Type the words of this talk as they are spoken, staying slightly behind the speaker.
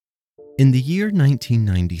In the year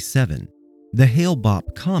 1997, the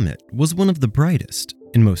Hale-Bopp comet was one of the brightest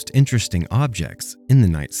and most interesting objects in the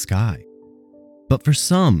night sky. But for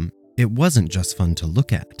some, it wasn't just fun to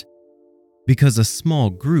look at, because a small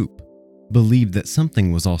group believed that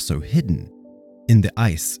something was also hidden in the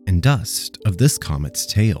ice and dust of this comet's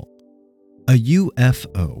tail. A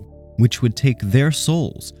UFO, which would take their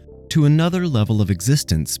souls to another level of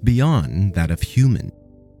existence beyond that of human.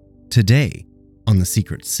 Today, on The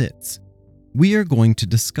Secret Sits, we are going to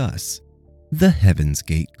discuss the Heaven's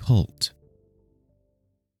Gate cult.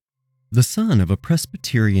 The son of a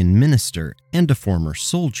Presbyterian minister and a former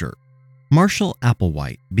soldier, Marshall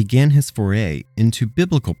Applewhite began his foray into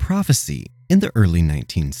biblical prophecy in the early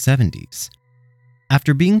 1970s.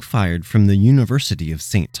 After being fired from the University of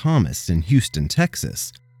St. Thomas in Houston,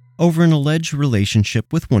 Texas, over an alleged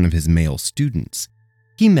relationship with one of his male students,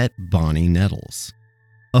 he met Bonnie Nettles,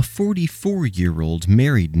 a 44-year-old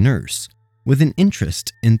married nurse with an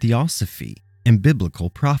interest in theosophy and biblical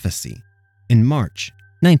prophecy, in March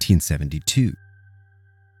 1972.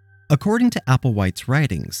 According to Applewhite's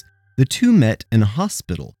writings, the two met in a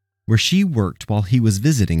hospital where she worked while he was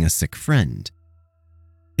visiting a sick friend.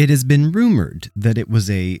 It has been rumored that it was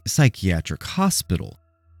a psychiatric hospital,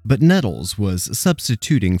 but Nettles was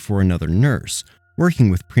substituting for another nurse working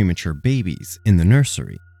with premature babies in the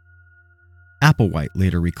nursery. Applewhite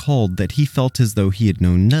later recalled that he felt as though he had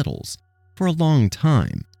known Nettles for a long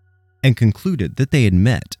time and concluded that they had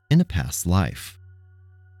met in a past life.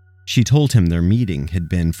 She told him their meeting had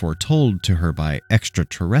been foretold to her by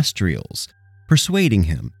extraterrestrials, persuading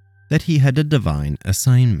him that he had a divine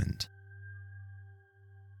assignment.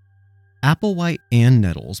 Applewhite and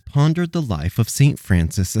Nettles pondered the life of St.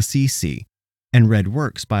 Francis Assisi and read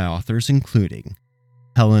works by authors including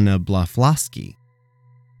Helena Blavatsky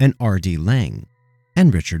and R.D. Laing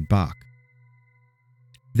and Richard Bach.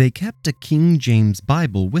 They kept a King James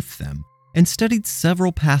Bible with them and studied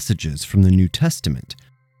several passages from the New Testament,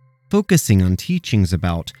 focusing on teachings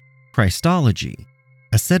about Christology,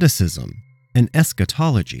 asceticism, and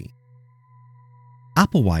eschatology.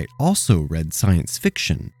 Applewhite also read science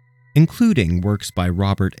fiction, including works by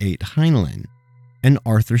Robert H. Heinlein and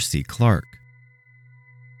Arthur C. Clarke.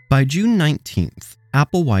 By June 19th,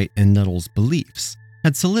 Applewhite and Nettles' beliefs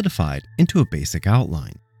had solidified into a basic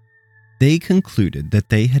outline. They concluded that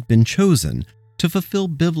they had been chosen to fulfill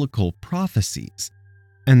biblical prophecies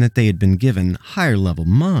and that they had been given higher-level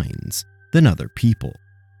minds than other people.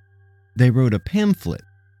 They wrote a pamphlet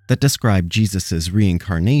that described Jesus'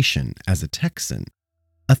 reincarnation as a Texan,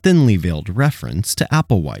 a thinly veiled reference to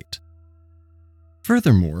Applewhite.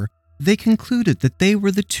 Furthermore, they concluded that they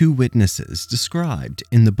were the two witnesses described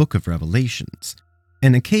in the Book of Revelations,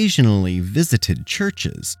 and occasionally visited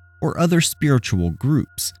churches or other spiritual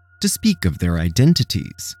groups to speak of their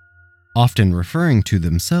identities, often referring to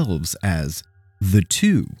themselves as the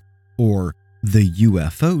Two or the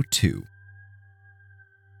UFO Two.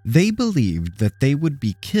 They believed that they would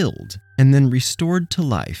be killed and then restored to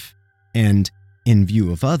life and, in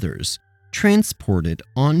view of others, transported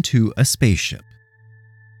onto a spaceship.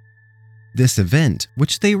 This event,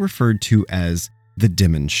 which they referred to as the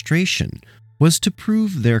demonstration, was to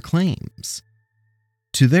prove their claims.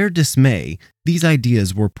 To their dismay, these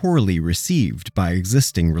ideas were poorly received by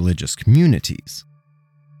existing religious communities.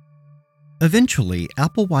 Eventually,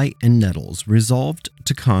 Applewhite and Nettles resolved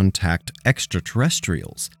to contact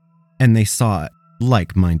extraterrestrials, and they sought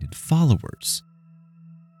like-minded followers.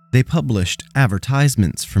 They published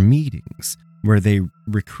advertisements for meetings where they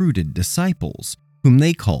recruited disciples whom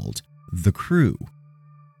they called the Crew.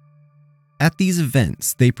 At these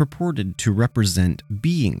events, they purported to represent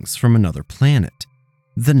beings from another planet,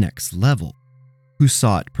 the Next Level, who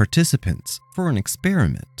sought participants for an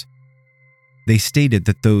experiment. They stated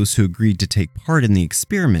that those who agreed to take part in the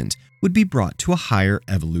experiment would be brought to a higher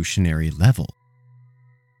evolutionary level.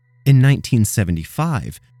 In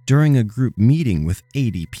 1975, during a group meeting with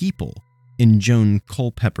 80 people in Joan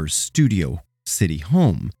Culpepper's Studio City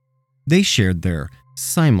home, they shared their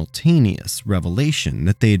simultaneous revelation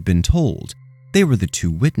that they had been told they were the two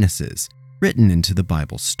witnesses written into the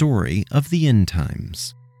Bible story of the end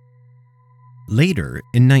times. Later,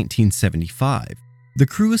 in 1975, the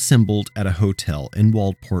Crew assembled at a hotel in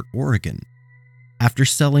Waldport, Oregon. After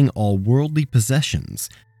selling all worldly possessions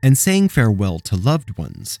and saying farewell to loved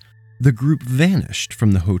ones, the group vanished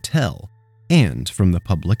from the hotel and from the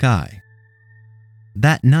public eye.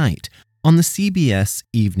 That night, on the CBS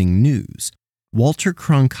Evening News, Walter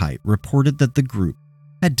Cronkite reported that the group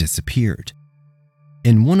had disappeared.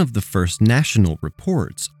 In one of the first national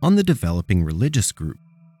reports on the developing religious group,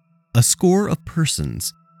 a score of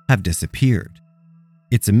persons have disappeared.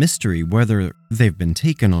 It's a mystery whether they've been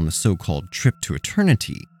taken on a so-called trip to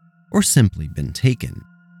eternity or simply been taken.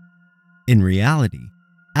 In reality,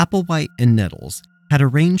 Applewhite and Nettles had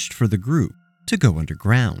arranged for the group to go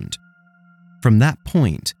underground. From that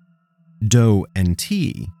point, Doe and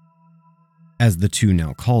T, as the two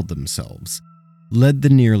now called themselves, led the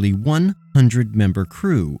nearly 100-member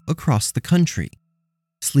crew across the country,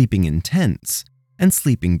 sleeping in tents and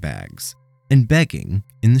sleeping bags and begging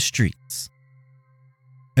in the streets.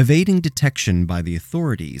 Evading detection by the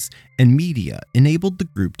authorities and media enabled the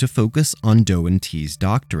group to focus on Doe and T's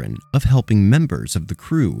doctrine of helping members of the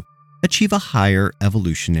crew achieve a higher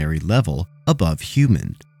evolutionary level above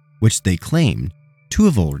human, which they claimed to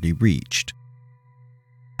have already reached.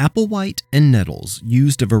 Applewhite and Nettles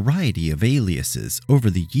used a variety of aliases over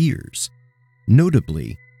the years,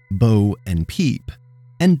 notably Bo and Peep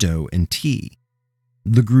and Doe and T.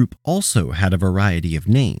 The group also had a variety of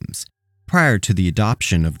names. Prior to the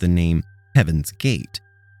adoption of the name Heaven's Gate,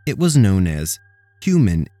 it was known as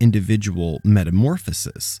Human Individual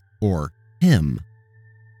Metamorphosis, or HIM.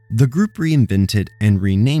 The group reinvented and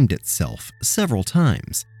renamed itself several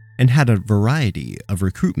times and had a variety of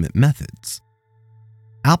recruitment methods.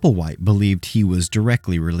 Applewhite believed he was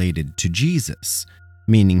directly related to Jesus,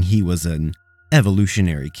 meaning he was an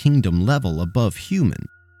evolutionary kingdom level above human.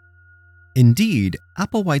 Indeed,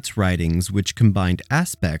 Applewhite's writings, which combined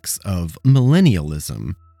aspects of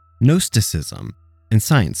millennialism, Gnosticism, and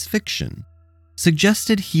science fiction,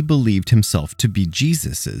 suggested he believed himself to be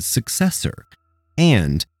Jesus' successor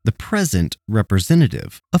and the present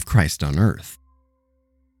representative of Christ on earth.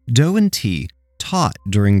 Doe and T taught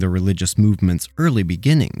during the religious movement's early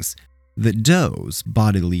beginnings that Doe's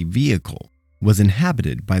bodily vehicle was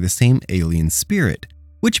inhabited by the same alien spirit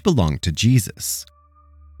which belonged to Jesus.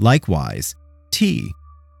 Likewise, T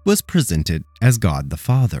was presented as God the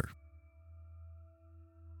Father.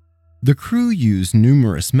 The crew used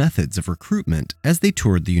numerous methods of recruitment as they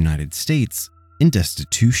toured the United States in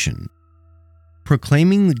destitution,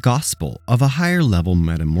 proclaiming the gospel of a higher-level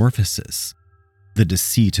metamorphosis, the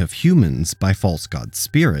deceit of humans by false god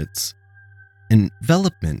spirits,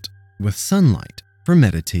 envelopment with sunlight for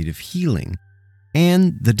meditative healing,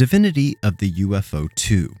 and the divinity of the UFO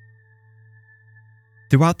too.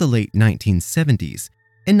 Throughout the late 1970s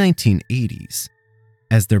and 1980s,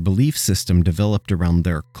 as their belief system developed around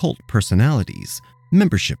their cult personalities,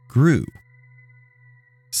 membership grew.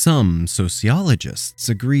 Some sociologists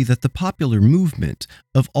agree that the popular movement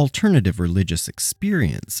of alternative religious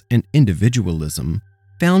experience and individualism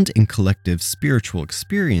found in collective spiritual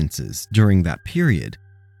experiences during that period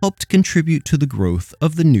helped contribute to the growth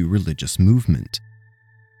of the new religious movement.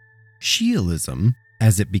 Shi'ism,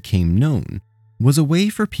 as it became known, was a way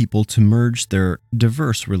for people to merge their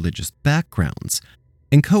diverse religious backgrounds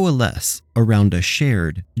and coalesce around a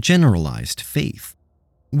shared, generalized faith,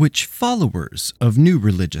 which followers of new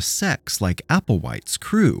religious sects like Applewhite's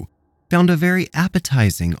crew found a very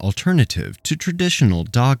appetizing alternative to traditional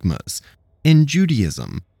dogmas in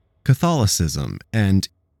Judaism, Catholicism, and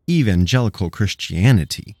evangelical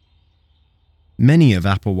Christianity. Many of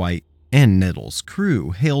Applewhite and Nettles'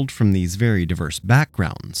 crew hailed from these very diverse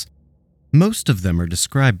backgrounds. Most of them are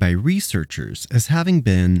described by researchers as having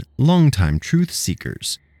been longtime truth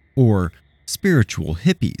seekers, or spiritual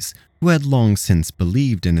hippies who had long since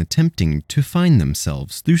believed in attempting to find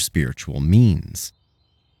themselves through spiritual means,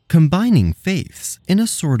 combining faiths in a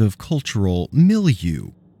sort of cultural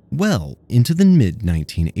milieu well into the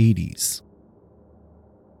mid-1980s.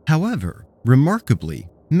 However, remarkably,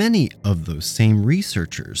 many of those same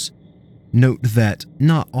researchers note that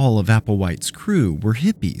not all of Applewhite's crew were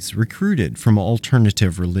hippies recruited from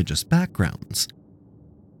alternative religious backgrounds.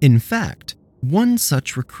 In fact, one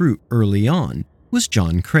such recruit early on was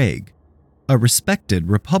John Craig, a respected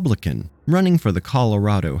Republican running for the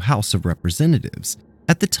Colorado House of Representatives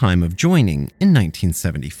at the time of joining in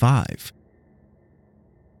 1975.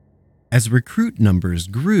 As recruit numbers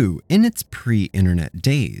grew in its pre-internet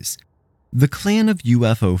days, the clan of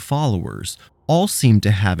UFO followers all seem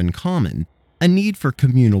to have in common a need for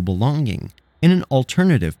communal belonging and an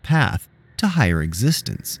alternative path to higher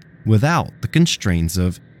existence without the constraints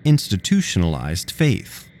of institutionalized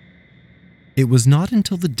faith. It was not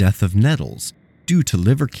until the death of Nettles due to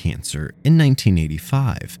liver cancer in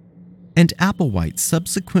 1985 and Applewhite's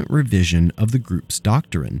subsequent revision of the group's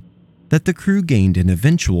doctrine that the crew gained an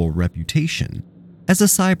eventual reputation as a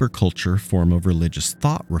cyberculture form of religious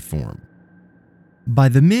thought reform. By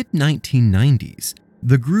the mid-1990s,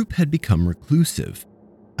 the group had become reclusive,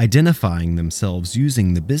 identifying themselves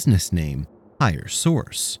using the business name Higher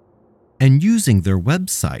Source, and using their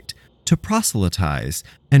website to proselytize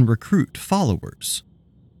and recruit followers,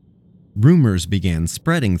 Rumors began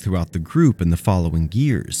spreading throughout the group in the following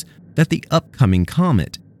years that the upcoming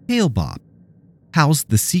comet, Hale-Bopp, housed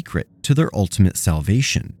the secret to their ultimate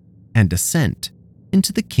salvation and descent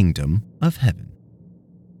into the kingdom of heaven.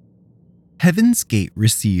 Heaven's Gate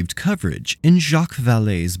received coverage in Jacques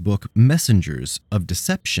Vallée's book Messengers of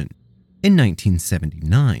Deception in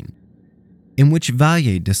 1979, in which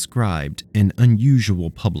Vallée described an unusual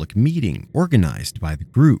public meeting organized by the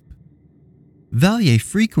group. Vallée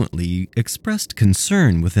frequently expressed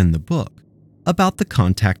concern within the book about the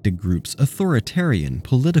contacted group's authoritarian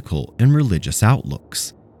political and religious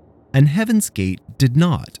outlooks, and Heaven's Gate did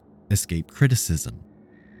not escape criticism.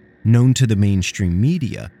 Known to the mainstream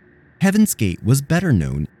media, Heaven's Gate was better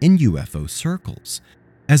known in UFO circles,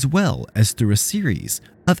 as well as through a series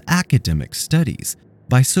of academic studies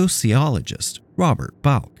by sociologist Robert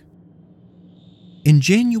Bauck. In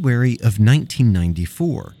January of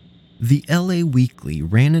 1994, the LA Weekly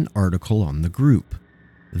ran an article on the group,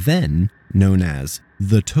 then known as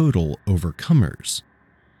the Total Overcomers.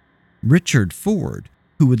 Richard Ford,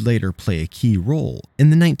 who would later play a key role in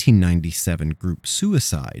the 1997 group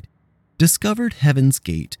Suicide, discovered Heaven's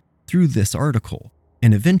Gate through this article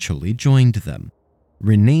and eventually joined them,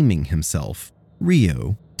 renaming himself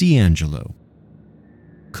Rio D'Angelo.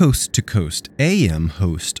 Coast to Coast AM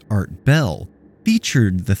host Art Bell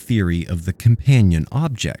featured the theory of the companion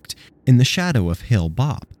object in the shadow of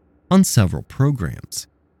Hale-Bopp on several programs,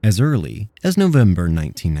 as early as November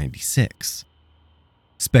 1996.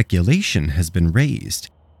 Speculation has been raised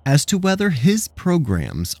as to whether his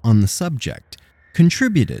programs on the subject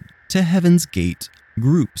contributed to Heaven's Gate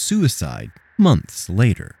group suicide months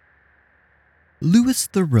later. Louis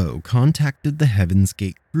Theroux contacted the Heaven's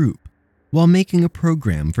Gate group while making a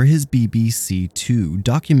program for his BBC Two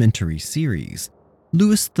documentary series,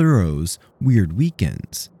 Louis Theroux's Weird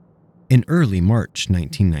Weekends, in early March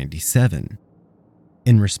 1997.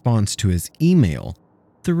 In response to his email,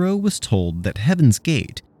 Theroux was told that Heaven's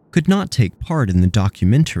Gate could not take part in the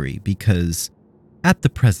documentary because, at the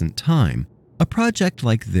present time, a project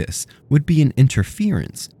like this would be an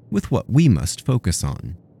interference with what we must focus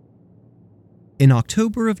on. In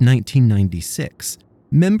October of 1996,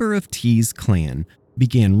 member of T's clan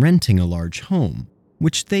began renting a large home,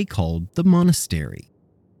 which they called the Monastery.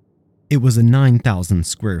 It was a 9,000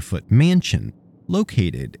 square foot mansion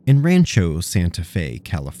located in Rancho Santa Fe,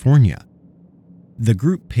 California. The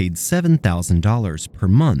group paid $7,000 per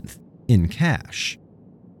month in cash.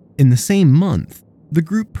 In the same month, the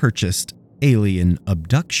group purchased alien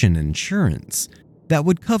abduction insurance that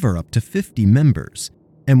would cover up to 50 members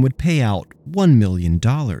and would pay out $1 million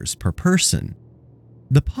per person.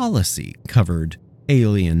 The policy covered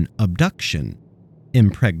alien abduction,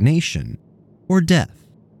 impregnation, or death.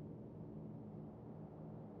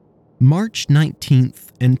 March 19th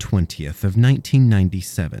and 20th of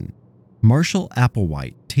 1997, Marshall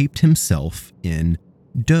Applewhite taped himself in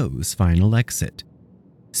Doe's Final Exit,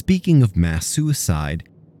 speaking of mass suicide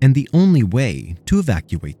and the only way to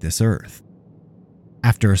evacuate this Earth.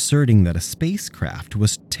 After asserting that a spacecraft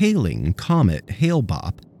was tailing Comet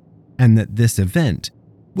Hale-Bopp and that this event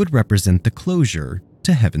would represent the closure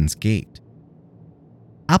to Heaven's Gate.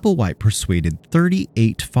 Applewhite persuaded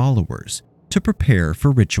 38 followers to prepare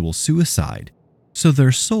for ritual suicide so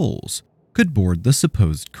their souls could board the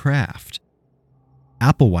supposed craft.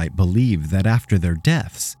 Applewhite believed that after their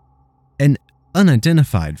deaths, an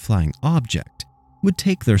unidentified flying object would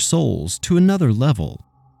take their souls to another level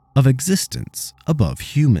of existence above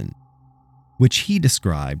human, which he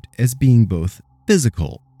described as being both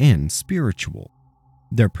physical and spiritual.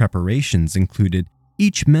 Their preparations included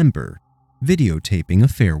each member videotaping a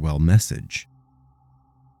farewell message.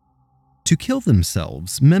 To kill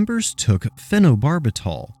themselves, members took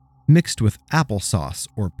phenobarbital mixed with applesauce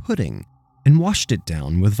or pudding and washed it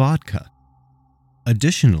down with vodka.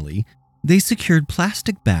 Additionally, they secured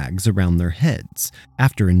plastic bags around their heads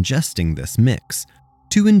after ingesting this mix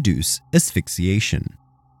to induce asphyxiation.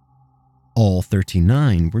 All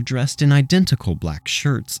 39 were dressed in identical black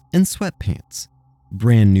shirts and sweatpants,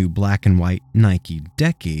 brand new black and white Nike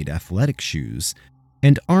Decade athletic shoes,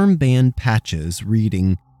 and armband patches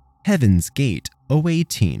reading Heaven's Gate Away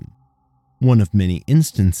Team, one of many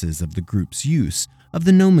instances of the group's use of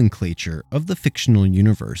the nomenclature of the fictional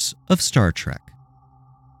universe of Star Trek.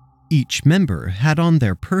 Each member had on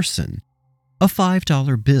their person a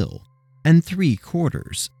 $5 bill and 3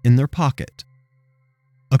 quarters in their pocket.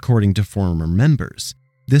 According to former members,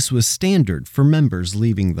 this was standard for members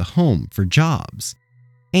leaving the home for jobs,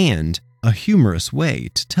 and a humorous way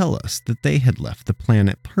to tell us that they had left the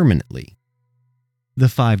planet permanently. The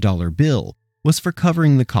 $5 bill was for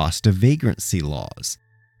covering the cost of vagrancy laws,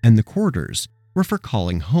 and the quarters were for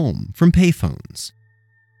calling home from payphones.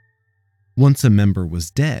 Once a member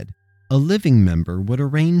was dead, a living member would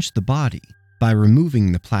arrange the body by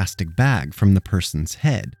removing the plastic bag from the person's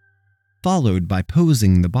head, followed by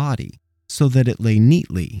posing the body so that it lay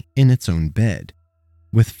neatly in its own bed,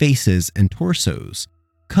 with faces and torsos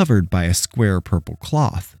covered by a square purple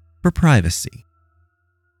cloth for privacy.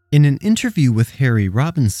 In an interview with Harry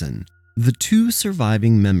Robinson, the two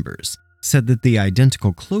surviving members said that the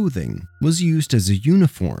identical clothing was used as a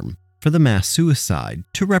uniform for the mass suicide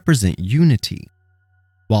to represent unity,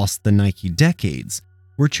 whilst the Nike Decades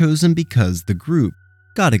were chosen because the group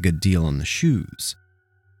got a good deal on the shoes.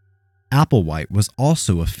 Applewhite was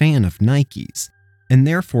also a fan of Nikes, and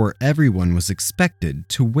therefore everyone was expected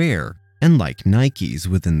to wear and like Nikes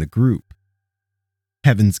within the group.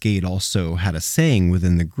 Heaven's Gate also had a saying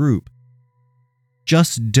within the group,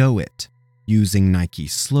 "Just do it," using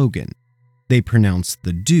Nike's slogan. They pronounced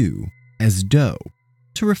the do as dough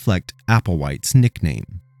to reflect Applewhite's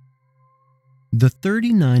nickname. The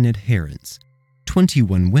 39 adherents,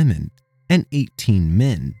 21 women and 18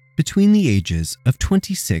 men between the ages of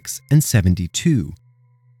 26 and 72,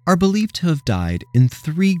 are believed to have died in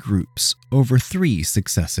 3 groups over 3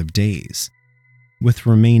 successive days, with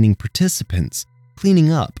remaining participants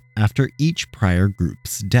cleaning up after each prior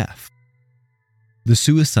group's death. The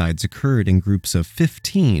suicides occurred in groups of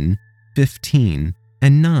 15, 15,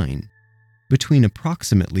 and 9 between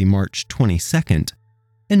approximately March 22nd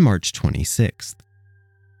and March 26th.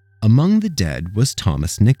 Among the dead was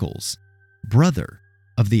Thomas Nichols, brother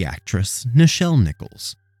of the actress Nichelle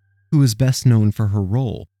Nichols, who is best known for her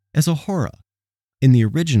role as Uhura in the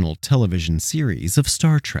original television series of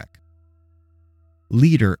Star Trek.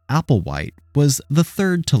 Leader Applewhite was the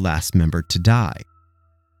third to last member to die.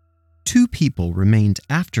 2 people remained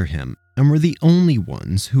after him and were the only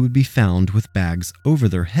ones who would be found with bags over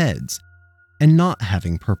their heads and not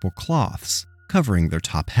having purple cloths covering their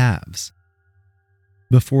top halves.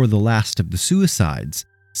 Before the last of the suicides,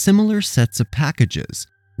 similar sets of packages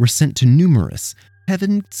were sent to numerous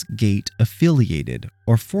Heaven's Gate affiliated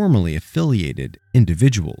or formerly affiliated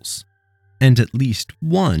individuals, and at least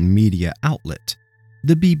one media outlet,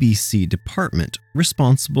 the BBC department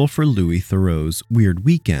responsible for Louis Theroux's Weird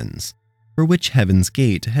Weekends, for which Heaven's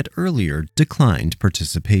Gate had earlier declined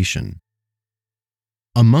participation.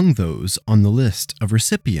 Among those on the list of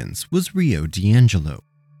recipients was Rio D'Angelo.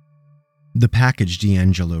 The package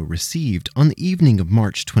D'Angelo received on the evening of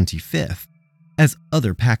March 25th, as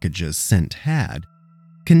other packages sent had,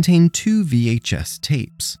 contained 2 VHS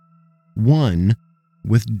tapes, one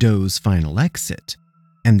with Doe's final exit,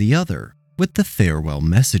 and the other with the farewell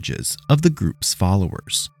messages of the group's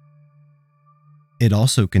followers. It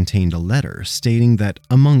also contained a letter stating that,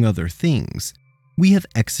 among other things, "We have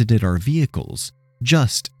exited our vehicles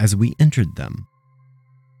just as we entered them."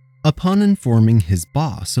 Upon informing his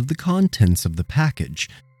boss of the contents of the package,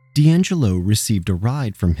 D'Angelo received a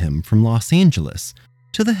ride from him from Los Angeles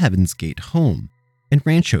to the Heaven's Gate home in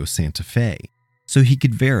Rancho Santa Fe so he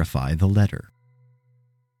could verify the letter.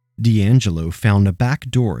 D'Angelo found a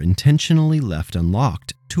back door intentionally left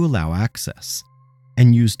unlocked to allow access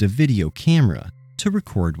and used a video camera to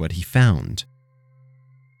record what he found.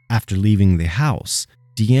 After leaving the house,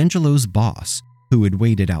 D'Angelo's boss, who had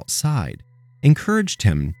waited outside, encouraged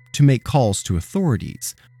him to make calls to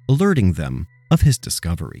authorities, alerting them of his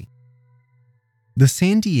discovery. The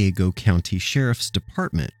San Diego County Sheriff's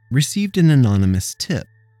Department received an anonymous tip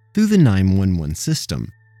through the 911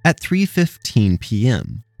 system at 3:15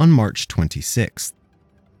 p.m. on March 26th,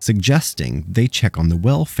 suggesting they check on the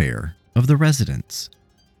welfare of the residents.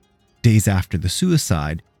 Days after the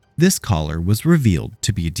suicide, this caller was revealed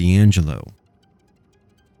to be D'Angelo.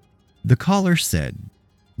 The caller said,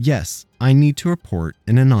 "Yes, I need to report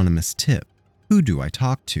an anonymous tip. Who do I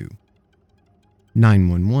talk to?"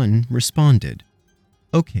 911 responded,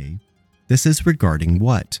 "Okay, this is regarding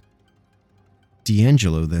what?"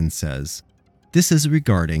 D'Angelo then says, "This is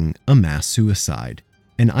regarding a mass suicide,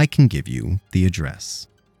 and I can give you the address."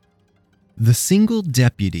 The single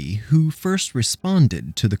deputy who first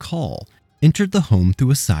responded to the call entered the home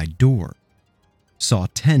through a side door, saw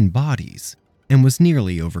 10 bodies, and was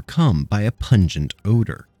nearly overcome by a pungent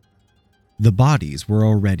odor. The bodies were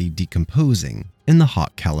already decomposing in the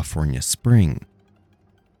hot California spring.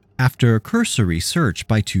 After a cursory search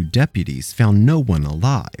by 2 deputies found no one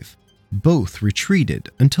alive, both retreated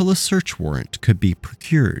until a search warrant could be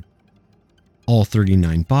procured. All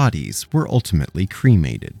 39 bodies were ultimately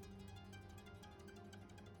cremated.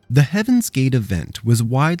 The Heaven's Gate event was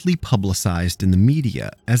widely publicized in the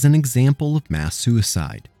media as an example of mass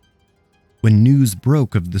suicide. When news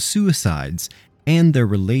broke of the suicides, and their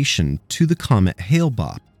relation to the comet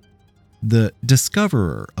Hale-Bopp. The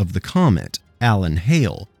discoverer of the comet, Alan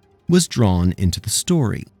Hale, was drawn into the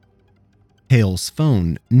story. Hale's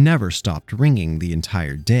phone never stopped ringing the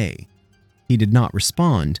entire day. He did not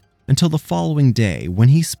respond until the following day when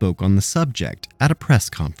he spoke on the subject at a press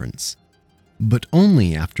conference, but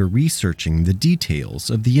only after researching the details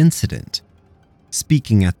of the incident.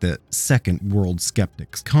 Speaking at the Second World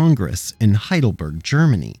Skeptics Congress in Heidelberg,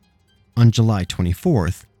 Germany, on July 24,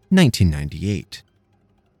 1998.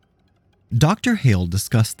 Dr. Hale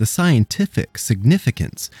discussed the scientific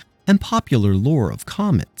significance and popular lore of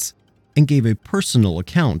comets and gave a personal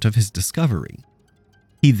account of his discovery.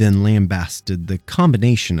 He then lambasted the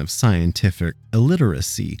combination of scientific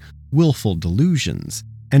illiteracy, willful delusions,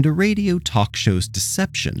 and a radio talk show's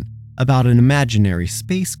deception about an imaginary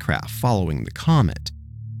spacecraft following the comet,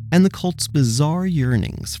 and the cult's bizarre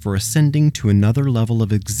yearnings for ascending to another level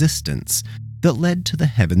of existence that led to the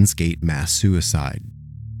Heaven's Gate mass suicide.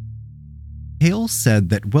 Hale said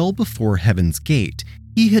that well before Heaven's Gate,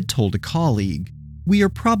 he had told a colleague, "We are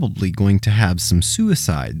probably going to have some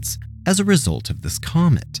suicides as a result of this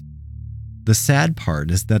comet." The sad part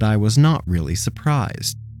is that I was not really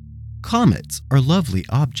surprised. Comets are lovely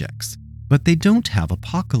objects, but they don't have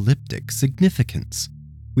apocalyptic significance.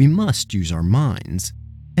 We must use our minds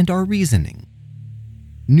and our reasoning.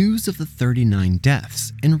 News of the 39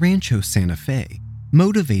 deaths in Rancho Santa Fe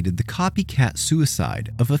motivated the copycat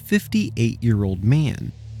suicide of a 58-year-old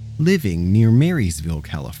man living near Marysville,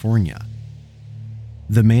 California.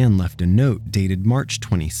 The man left a note dated March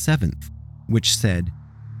 27th, which said,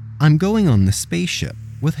 "I'm going on the spaceship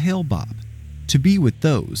with Hale-Bopp to be with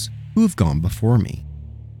those who have gone before me,"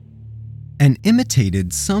 and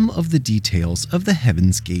imitated some of the details of the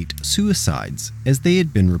Heaven's Gate suicides as they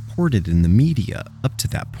had been reported in the media up to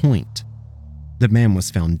that point. The man was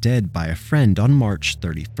found dead by a friend on March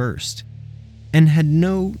 31st and had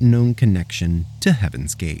no known connection to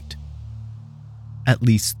Heaven's Gate. At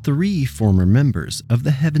least 3 former members of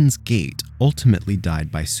the Heaven's Gate ultimately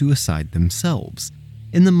died by suicide themselves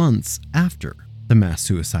in the months after the mass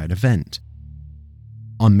suicide event.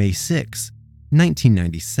 On May 6,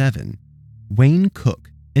 1997, Wayne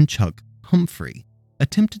Cook and Chuck Humphrey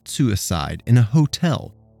attempted suicide in a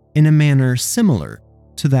hotel in a manner similar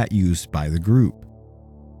to that used by the group.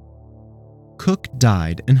 Cook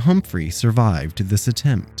died and Humphrey survived this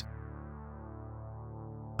attempt.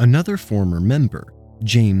 Another former member,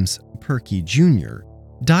 James Perky Jr.,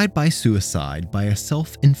 died by suicide by a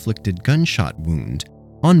self-inflicted gunshot wound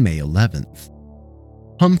on May 11th.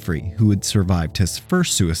 Humphrey, who had survived his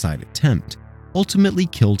first suicide attempt, ultimately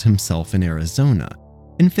killed himself in Arizona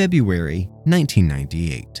in February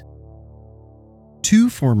 1998. 2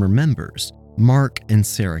 former members, Mark and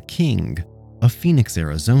Sarah King of Phoenix,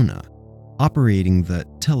 Arizona, operating the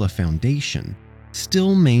Tele Foundation,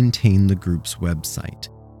 still maintain the group's website,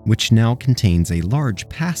 which now contains a large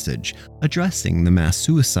passage addressing the mass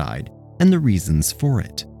suicide and the reasons for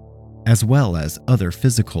it, as well as other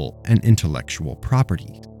physical and intellectual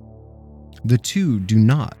property. The 2 do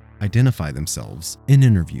not identify themselves in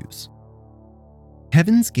interviews.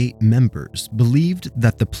 Heaven's Gate members believed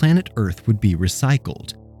that the planet Earth would be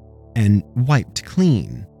recycled and wiped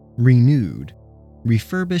clean, renewed,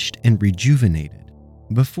 refurbished, and rejuvenated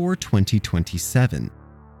before 2027,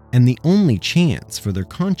 and the only chance for their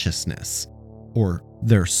consciousness, or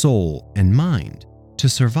their soul and mind, to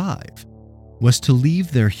survive was to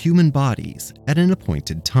leave their human bodies at an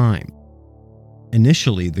appointed time.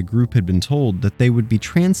 Initially, the group had been told that they would be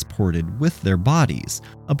transported with their bodies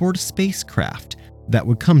aboard a spacecraft that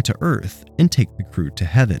would come to Earth and take the crew to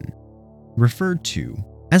heaven, referred to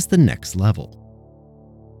as the next level.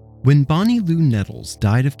 When Bonnie Lou Nettles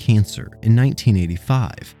died of cancer in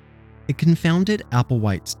 1985, it confounded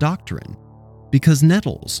Applewhite's doctrine because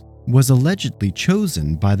Nettles was allegedly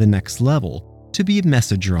chosen by the next level to be a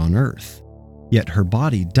messenger on Earth, yet her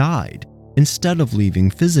body died instead of leaving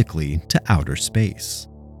physically to outer space.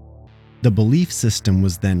 The belief system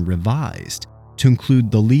was then revised to include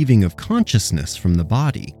the leaving of consciousness from the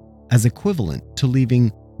body as equivalent to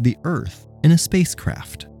leaving the Earth in a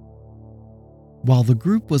spacecraft. While the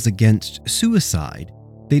group was against suicide,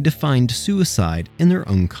 they defined suicide in their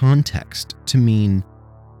own context to mean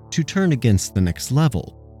to turn against the next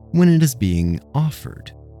level when it is being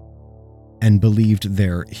offered, and believed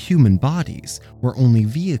their human bodies were only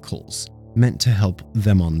vehicles meant to help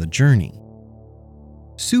them on the journey.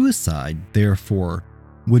 Suicide, therefore,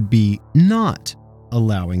 would be not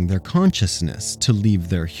allowing their consciousness to leave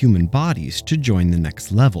their human bodies to join the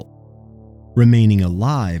next level. Remaining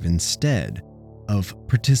alive instead of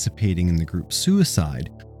participating in the group's suicide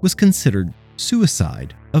was considered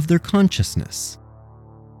suicide of their consciousness.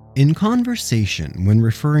 In conversation, when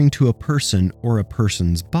referring to a person or a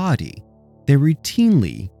person's body, they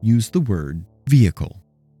routinely use the word vehicle.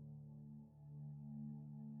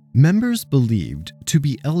 Members believed to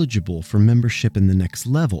be eligible for membership in the next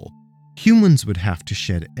level, humans would have to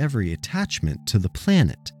shed every attachment to the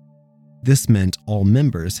planet. This meant all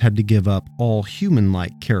members had to give up all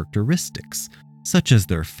human-like characteristics, such as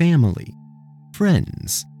their family,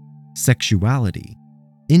 friends, sexuality,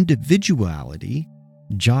 individuality,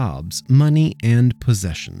 jobs, money, and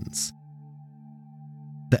possessions.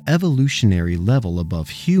 The evolutionary level above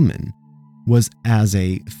human was as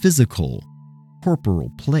a physical, corporal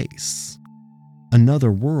place,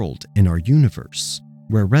 another world in our universe,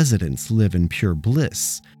 where residents live in pure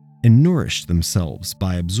bliss and nourish themselves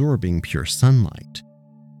by absorbing pure sunlight.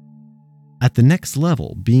 At the next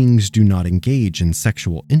level, beings do not engage in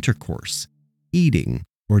sexual intercourse, eating,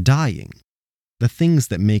 or dying, the things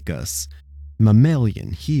that make us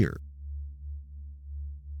mammalian here.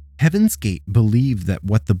 Heaven's Gate believed that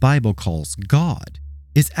what the Bible calls God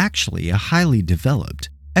is actually a highly developed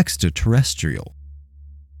extraterrestrial.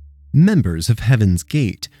 Members of Heaven's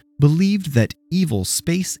Gate believed that evil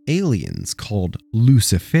space aliens called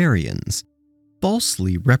Luciferians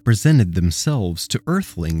falsely represented themselves to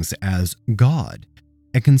Earthlings as God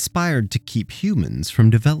and conspired to keep humans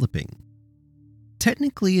from developing.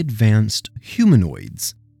 Technically advanced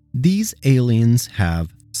humanoids, these aliens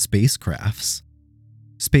have spacecrafts,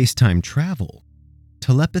 space-time travel,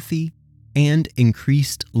 telepathy, and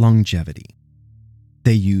increased longevity.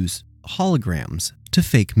 They use holograms to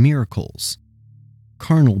fake miracles.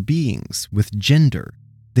 Carnal beings with gender,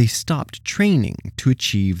 they stopped training to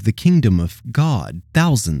achieve the kingdom of God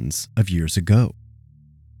thousands of years ago.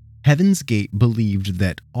 Heaven's Gate believed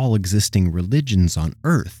that all existing religions on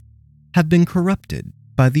Earth have been corrupted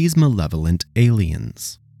by these malevolent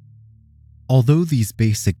aliens. Although these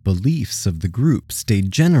basic beliefs of the group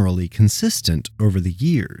stayed generally consistent over the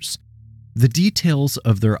years, the details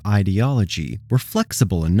of their ideology were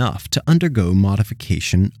flexible enough to undergo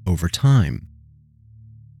modification over time.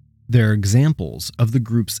 There are examples of the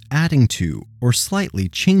groups adding to or slightly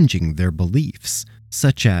changing their beliefs,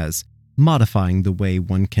 such as modifying the way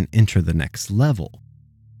one can enter the next level,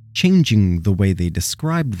 changing the way they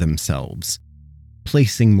described themselves,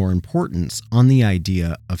 placing more importance on the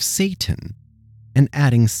idea of Satan, and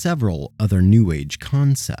adding several other New Age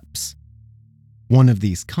concepts. One of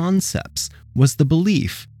these concepts was the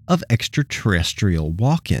belief of extraterrestrial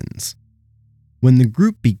walk-ins. When the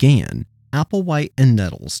group began, Applewhite and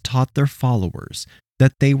Nettles taught their followers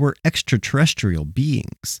that they were extraterrestrial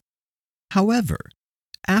beings. However,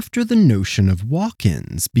 after the notion of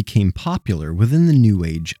walk-ins became popular within the New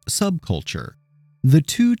Age subculture, the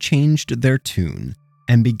two changed their tune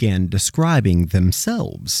and began describing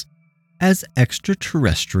themselves as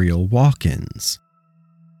extraterrestrial walk-ins.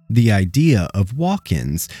 The idea of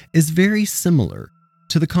walk-ins is very similar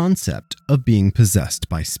to the concept of being possessed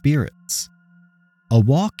by spirits. A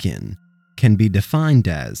walk-in can be defined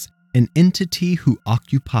as an entity who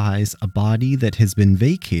occupies a body that has been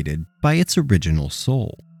vacated by its original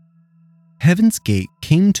soul. Heaven's Gate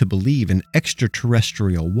came to believe an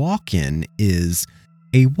extraterrestrial walk-in is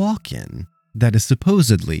a walk-in that is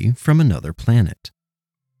supposedly from another planet.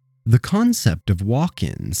 The concept of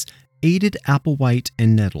walk-ins aided Applewhite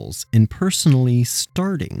and Nettles in personally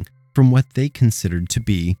starting from what they considered to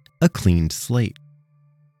be a clean slate.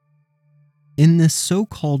 In this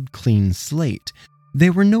so-called clean slate, they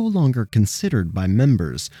were no longer considered by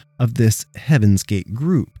members of this Heaven's Gate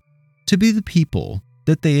group to be the people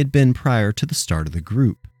that they had been prior to the start of the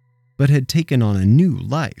group, but had taken on a new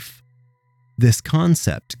life. This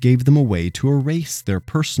concept gave them a way to erase their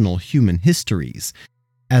personal human histories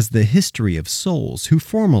as the history of souls who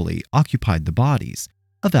formerly occupied the bodies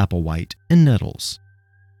of Applewhite and Nettles.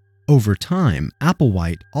 Over time,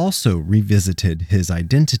 Applewhite also revisited his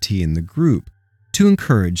identity in the group to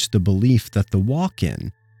encourage the belief that the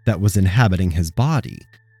walk-in that was inhabiting his body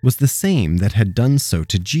was the same that had done so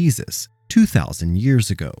to Jesus 2,000 years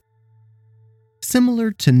ago.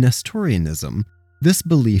 Similar to Nestorianism, this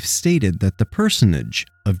belief stated that the personage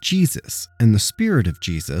of Jesus and the spirit of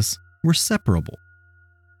Jesus were separable.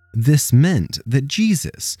 This meant that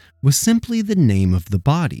Jesus was simply the name of the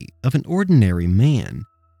body of an ordinary man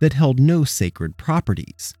that held no sacred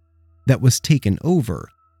properties, that was taken over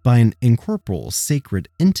by an incorporeal sacred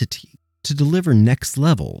entity to deliver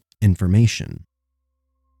next-level information.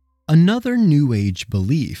 Another New Age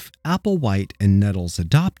belief Applewhite and Nettles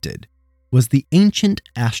adopted was the ancient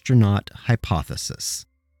astronaut hypothesis.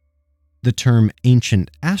 The term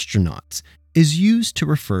ancient astronauts is used to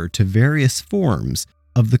refer to various forms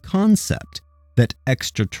of the concept that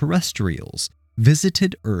extraterrestrials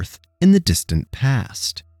visited Earth in the distant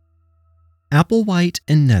past. Applewhite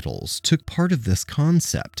and Nettles took part of this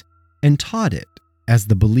concept and taught it as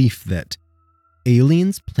the belief that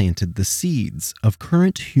aliens planted the seeds of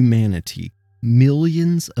current humanity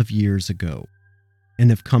millions of years ago and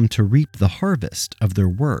have come to reap the harvest of their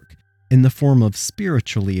work in the form of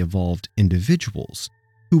spiritually evolved individuals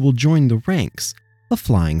who will join the ranks of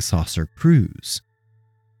flying saucer crews.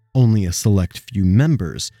 Only a select few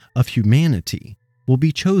members of humanity will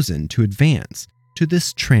be chosen to advance to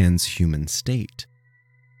this transhuman state.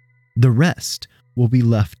 The rest will be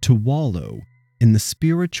left to wallow in the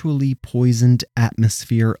spiritually poisoned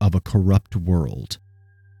atmosphere of a corrupt world.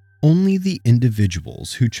 Only the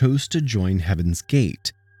individuals who chose to join Heaven's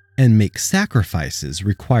Gate and make sacrifices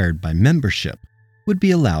required by membership would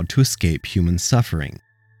be allowed to escape human suffering.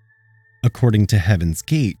 According to Heaven's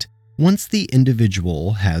Gate, once the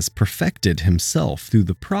individual has perfected himself through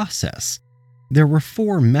the process, there were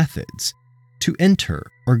 4 methods to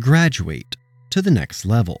enter or graduate to the next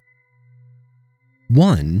level.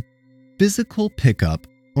 1. Physical pickup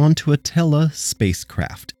onto a Tela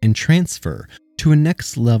spacecraft and transfer to a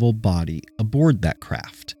next-level body aboard that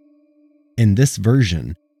craft. In this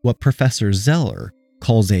version, what Professor Zeller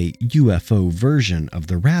calls a UFO version of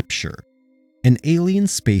the rapture, an alien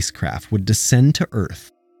spacecraft would descend to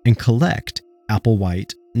Earth and collect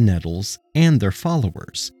Applewhite, Nettles, and their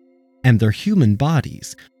followers, and their human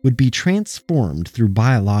bodies would be transformed through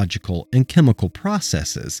biological and chemical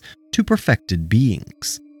processes to perfected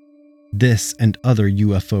beings. This and other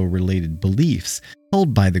UFO-related beliefs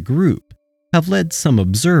held by the group have led some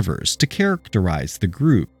observers to characterize the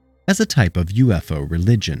group as a type of UFO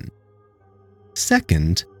religion.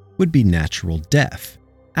 Second would be natural death,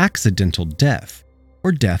 accidental death,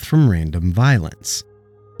 or death from random violence.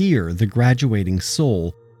 Here, the graduating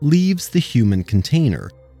soul leaves the human container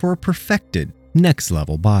for a perfected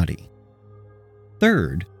next-level body.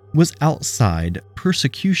 Third was outside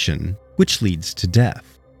persecution, which leads to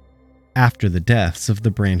death. After the deaths of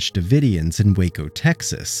the Branch Davidians in Waco,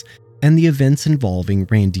 Texas, and the events involving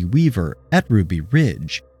Randy Weaver at Ruby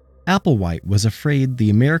Ridge, Applewhite was afraid the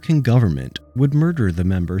American government would murder the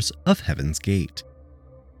members of Heaven's Gate.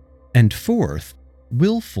 And fourth,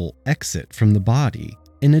 willful exit from the body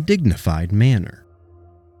in a dignified manner.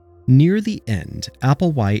 Near the end,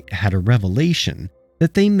 Applewhite had a revelation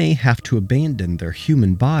that they may have to abandon their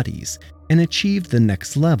human bodies and achieve the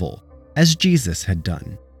next level, as Jesus had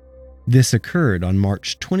done. This occurred on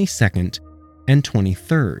March 22nd and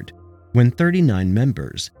 23rd, when 39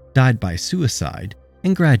 members died by suicide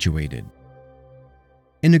and graduated.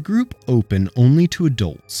 In a group open only to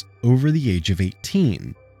adults over the age of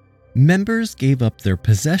 18, members gave up their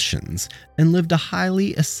possessions and lived a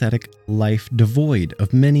highly ascetic life devoid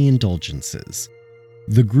of many indulgences.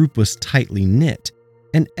 The group was tightly knit,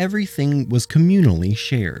 and everything was communally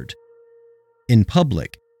shared. In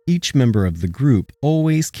public, each member of the group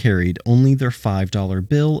always carried only their $5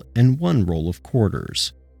 bill and 1 roll of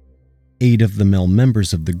quarters. 8 of the male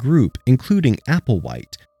members of the group, including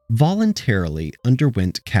Applewhite, voluntarily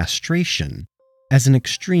underwent castration as an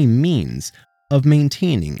extreme means of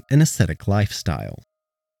maintaining an ascetic lifestyle.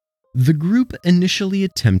 The group initially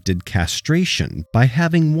attempted castration by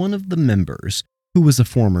having one of the members, who was a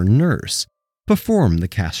former nurse, perform the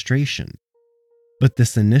castration. But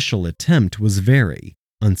this initial attempt was very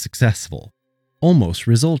unsuccessful, almost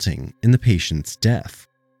resulting in the patient's death,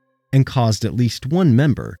 and caused at least one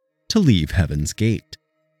member to leave Heaven's Gate.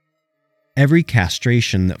 Every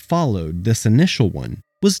castration that followed this initial one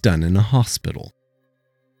was done in a hospital.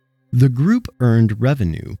 The group earned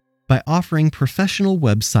revenue by offering professional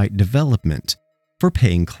website development for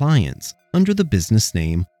paying clients under the business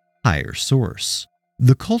name Higher Source.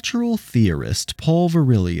 The cultural theorist Paul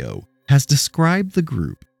Virilio has described the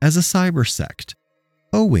group as a cyber sect,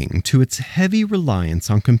 owing to its heavy reliance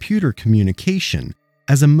on computer communication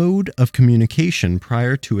as a mode of communication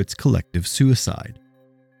prior to its collective suicide.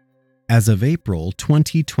 As of April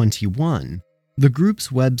 2021, the group's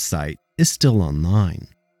website is still online,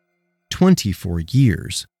 24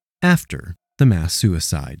 years after the mass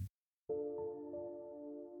suicide.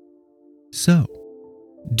 So,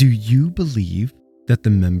 do you believe that the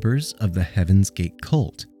members of the Heaven's Gate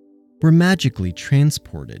cult were magically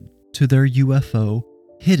transported to their UFO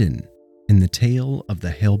hidden in the tail of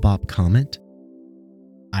the Hale-Bopp comet?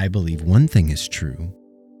 I believe one thing is true.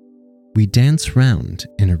 We dance round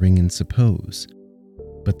in a ring and suppose,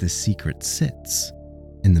 but the secret sits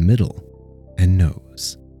in the middle and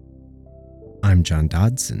knows. I'm John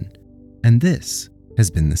Dodson, and this has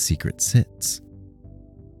been The Secret Sits.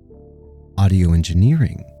 Audio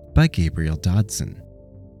engineering by Gabriel Dodson.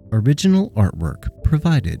 Original artwork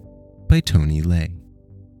provided by Tony Lay.